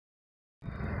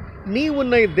நீ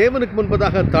உன்னை தேவனுக்கு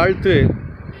முன்பதாக தாழ்த்து,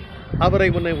 அவரை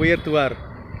உன்னை உயர்த்துவார்.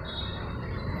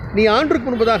 நீ ஆண்டுக்கு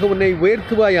முன்பதாக உன்னை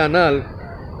உயர்த்துவாயானால்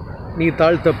நீ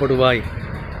தாழ்த்தப்படுவாய்.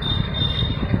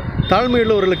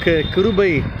 தாழ்மையுள்ளவர்களுக்கு கிருபை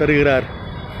தருகிறார்,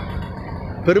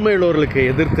 பெருமையுள்ளவர்களுக்கு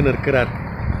எதிர்த்து நிற்கிறார்.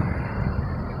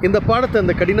 இந்த பாடத்தை,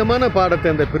 அந்த கடினமான பாடத்தை,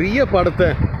 அந்த பெரிய பாடத்தை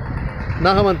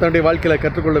நாகமான் தன்னுடைய வாழ்க்கையில்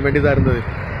கற்றுக்கொள்ள வேண்டியதாக இருந்தது.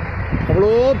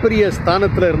 அவ்வளோ பெரிய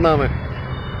ஸ்தானத்தில் இருந்தாவன்,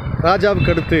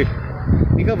 ராஜாவுக்கு அடுத்து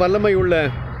மிக வல்லமை உள்ள,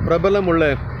 பிரபலம் உள்ள,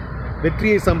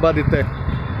 வெற்றியை சம்பாதித்த,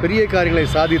 பெரிய காரியங்களை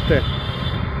சாதித்த,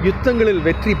 யுத்தங்களில்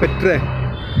வெற்றி பெற்ற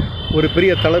ஒரு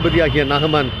பெரிய தளபதியாகிய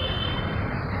நாகமான்,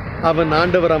 அவன்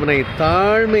ஆண்டவர் அவனை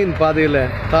தாழ்மையின்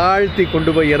பாதையில் தாழ்த்தி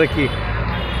கொண்டு போய் இறக்கி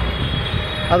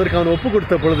அதற்கு அவன் ஒப்பு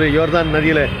கொடுத்த பொழுது, யோர்தான்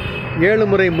நதியில் 7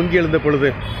 முறை முங்கி எழுந்த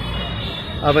பொழுது,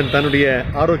 அவன் தன்னுடைய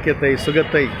ஆரோக்கியத்தை,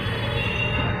 சுகத்தை,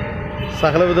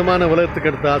 சகலவிதமான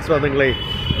உலகத்துக்கு அடுத்த ஆசீர்வாதங்களை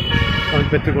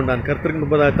அவன் பெற்றுக்கொண்டான். கர்த்தருக்கு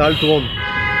முன்பதாக தாழ்த்துவோம்,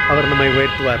 அவர் நம்மை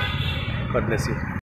உயர்த்துவார். God bless you.